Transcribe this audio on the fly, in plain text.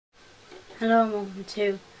Hello and welcome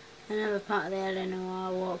to another part of the L.A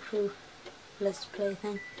Noire walkthrough Let's Play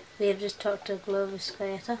thing. We have just talked to Glover's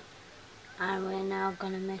creator and we're now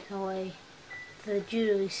going to make our way to the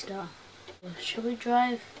jewellery store. Well, shall we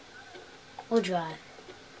drive? We'll drive.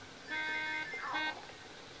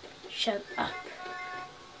 Shut up.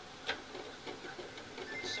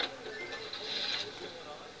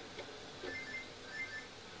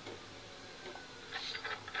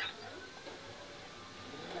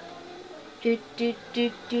 Do do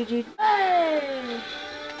do do do. Hey!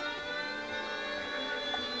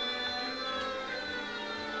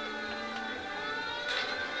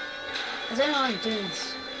 I don't know how I'm doing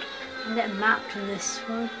this. I'm getting mapped on this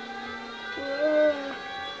one. Whoa.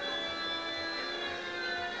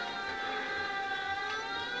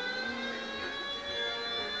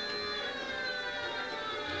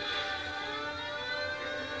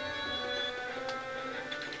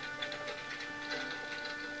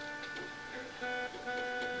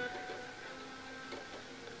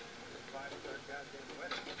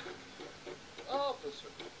 Officer,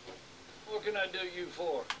 what can I do you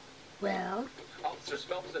for? Well, Officer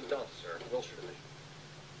Smeltz and Dunn, sir, Wilshire Division.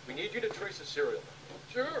 We need you to trace a serial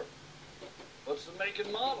number. Sure. What's the make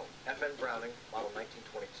and model? FN Browning, model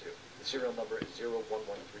 1922. The serial number is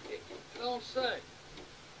 01138. Don't say.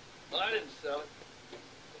 Well, I didn't sell it.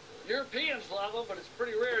 Europeans love them, but it's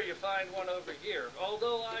pretty rare you find one over here.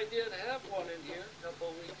 Although I did have one in here a couple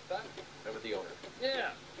of weeks back. Remember the owner?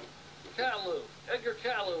 Yeah. Kalou. Edgar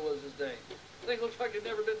Kalou was his name. Thing looks like it'd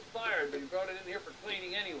never been fired, but he brought it in here for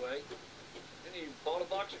cleaning anyway. Then he bought a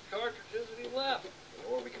box of cartridges and he left.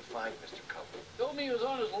 Or we can find Mr. Kalou. Told me he was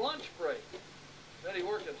on his lunch break. Then he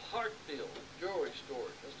worked at Hartfield, jewelry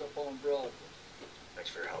store, just up on Broadway.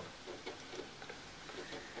 Thanks for your help.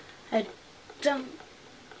 I don't...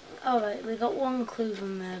 Alright, we got one clue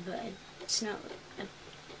from there, but it's not...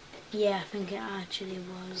 yeah, I think it actually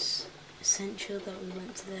was essential that we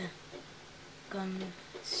went to the gun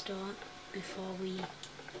store before we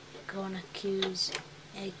go and accuse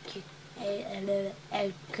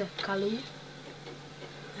Kalou.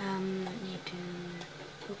 Need to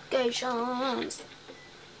locations.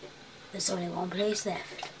 There's only one place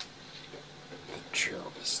left. The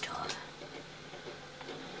jewelry store.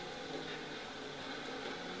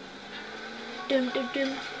 Dum dum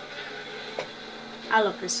dum. I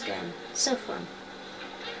love this game. So fun.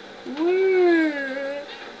 Woo!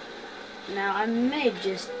 Now I may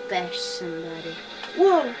just bash somebody.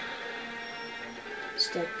 Whoa!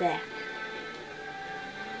 Step back.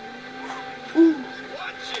 Ooh!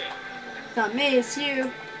 Watch it! Not me, it's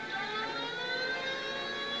you.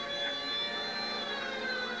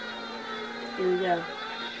 Here we go.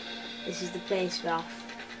 This is the place, Ralph.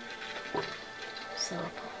 Solar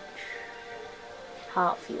Punch.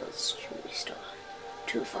 Hartfield's jewelry store.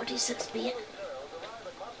 2:46 p.m.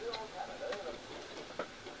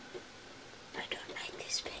 I don't like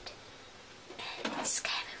this bit. It's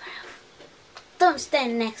scary, Ralph. Don't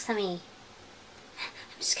stand next to me.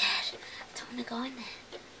 I'm scared. I don't want to go in there.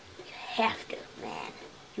 You have to, man.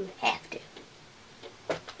 You have to.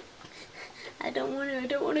 I don't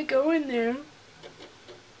want to go in there.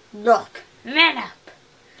 Look, man up.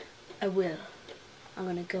 I will. I'm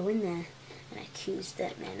gonna go in there and accuse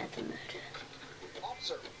that man of the murder.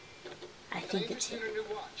 Officer! I think it's him. Your new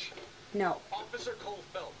watch. No. Officer Cole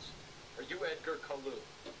Phelps. Are you Edgar Kalou?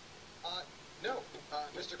 No.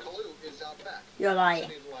 Mr. Kalou is out back. You're lying. You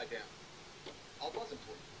need to lie down. I'll buzz him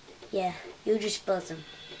for you. Yeah, you just buzz him.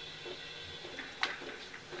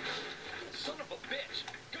 Son of a bitch!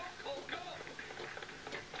 Go, Cole, go!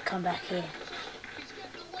 Come back here. He's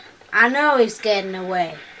getting away! I know he's getting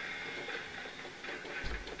away.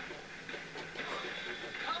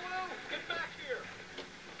 Kalou! Get back here!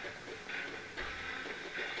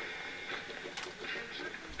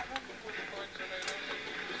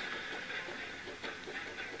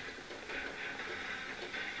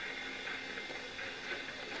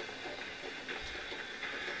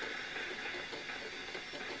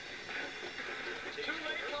 Too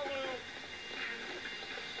late, Kalou!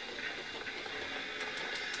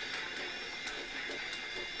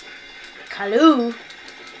 Kalou?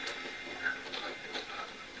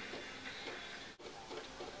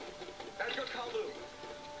 Edgar Kalou,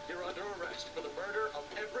 you're under arrest for the murder of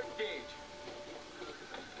Everett Gage.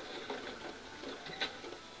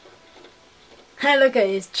 Hey, look at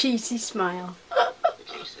his cheesy smile. The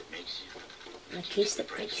case that makes you. The case that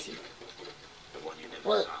breaks you. The one you never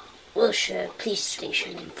Well, saw. Wilshire Police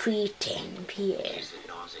Station in pre-10 p.m. The case that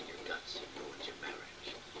gnaws at your guts and ruins your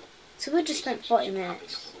marriage. So we just spent 40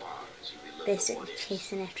 minutes Popping up bars as you relive the basically what-ifs,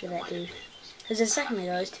 chasing after the that dude. might-have-beens, Because a second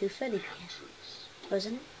ago it was 2:30 p.m. half-truths.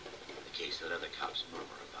 Wasn't it? The case that other cops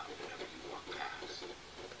murmur about whenever you walk past.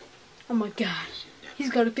 Oh my god. Case you never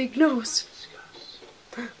He's got a big nose. discuss.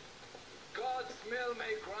 God's mill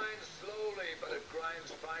may grind slowly, but it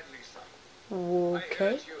grinds finely, son. I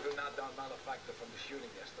Okay. heard you who knocked down malefactor from the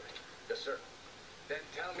shooting yesterday. Yes, sir. Then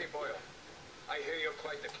tell me, Boyle. I hear you're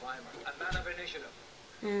quite the climber, a man of initiative.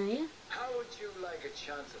 Yeah. How would you like a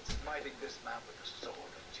chance at smiting this man with the sword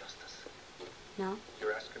of justice? No.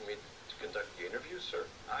 You're asking me to conduct the interview, sir?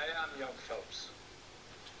 I am young Phelps.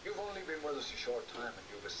 You've only been with us a short time and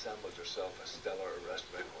you've assembled yourself a stellar arrest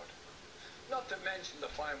record. Not to mention the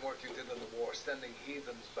fine work you did in the war, sending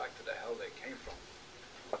heathens back to the hell they came from.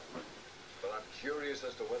 But I'm curious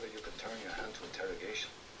as to whether you can turn your hand to interrogation.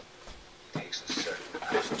 It takes a certain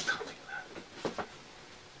amount of cunning, man.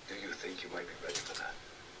 Do you think you might be ready for that?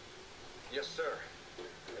 Yes, sir.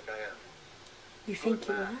 I think I am. You think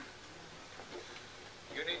you Good are? man.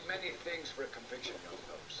 You need many things for a conviction, young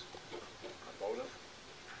folks. A motive,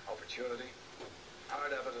 opportunity,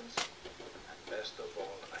 hard evidence, and best of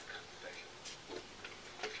all, a confession.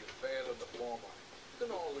 If you fail in the former, you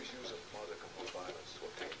can always use a modicum of violence to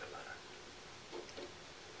obtain the latter.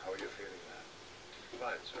 How are you feeling now?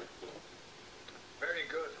 Fine, sir. Very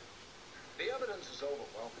good. The evidence is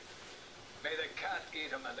overwhelming. May the cat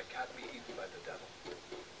eat him and the cat be eaten by the devil.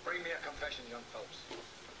 Bring me a confession, young Phelps.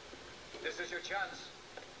 This is your chance.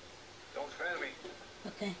 Don't fail me.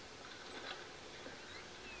 Okay.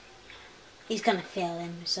 He's gonna fail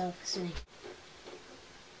himself, isn't he?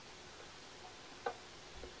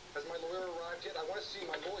 Has my lawyer arrived yet? I want to see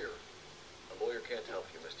my lawyer. A lawyer can't help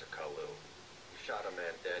you, Mr. Kalou. You shot a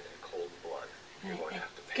man dead in cold blood. You're going to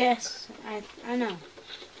have to pay. Guess. I know.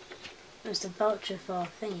 It was the voucher for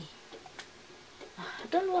thingy. I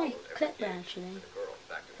don't know why I clicked there actually.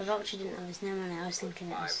 The voucher didn't have his name on it. I was thinking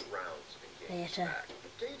it was theatre.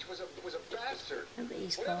 Gage was a bastard. But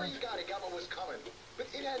he's Whatever called. he got what was coming. But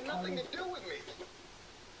it had nothing to do with me.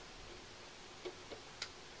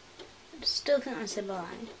 I still think that's a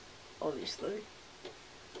lie, obviously.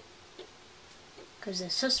 Because they're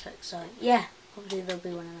suspects, so yeah, probably there'll be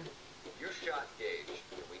one of them. You shot Gage,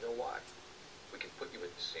 and we know why. We can put you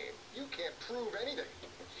at the scene. You can't prove anything.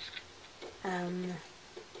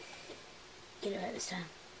 Get it right this time.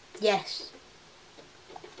 Yes.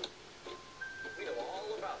 We know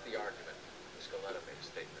all about the argument. Miss Galetta made a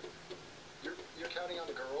statement. You're counting on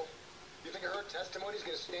the girl? You think her testimony's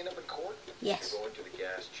gonna stand up in court? Yes. Going to the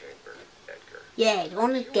gas chamber, Edgar. Yeah, you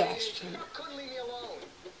want to You guess, idiot. Jim. You couldn't leave me alone.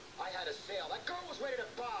 I had a sale. That girl was ready to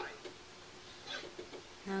buy.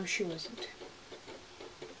 No, she wasn't.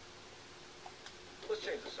 Let's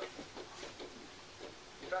change the subject.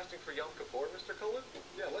 You fasting for Yom Kippur, Mr. Kalou?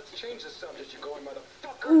 Yeah, let's change the subject, you going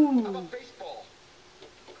motherfucker. Ooh. How about baseball?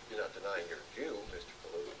 You're not denying you're Jew, Mr.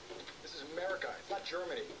 Kalou. This is America. It's not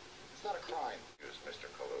Germany. It's not a crime. Jews, Mr.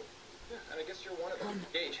 Kalou. Yeah, and I guess you're one of them.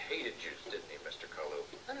 Gage hated Jews, didn't he, Mr. Kalou?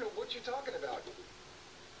 I don't know what you're talking about.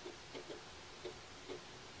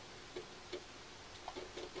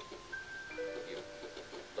 You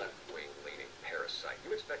left-wing leaning parasite.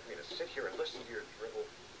 You expect me to sit here and listen to your drivel?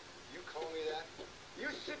 You call me that? You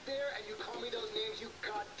sit there and you call me those names, you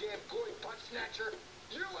goddamn glory butt snatcher.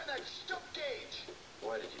 You and that stuff Gage.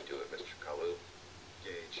 Why did you do it, Mr. Kalou?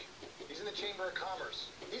 Gage. He's in the Chamber of Commerce.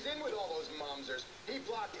 He's in with all those momsers. He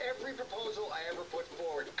blocked every proposal I ever put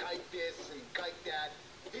forward. Kite this and kite that.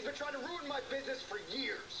 He's been trying to ruin my business for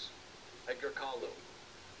years. Edgar Kalou,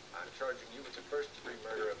 I'm charging you with the first-degree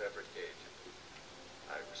murder of Everett Gage.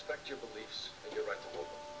 I respect your beliefs and your right to hold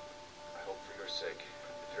them. I hope for your sake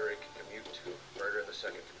the jury can commute to murder in the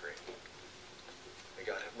second degree. May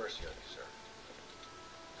God have mercy on you, sir.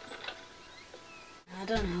 I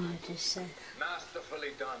don't know what I just said.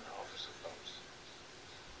 Masterfully done, Officer Phelps.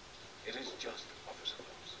 It is just, Officer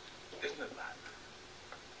Phelps. Isn't it, lad?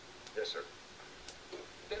 Yes, sir.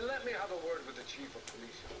 Then let me have a word with the Chief of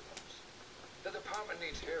Police, young Phelps. The department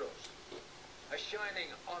needs heroes. A shining,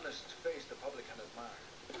 honest face the public can admire.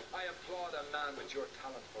 I applaud a man with your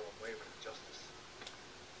talent for unwavering justice.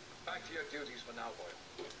 Back to your duties for now,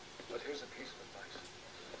 Boyle. But here's a piece of advice.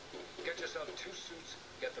 Get yourself 2 suits,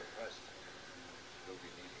 get them pressed. You'll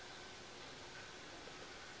be needing it.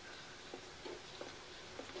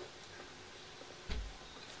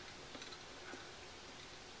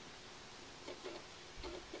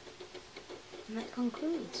 And that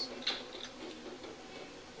concludes.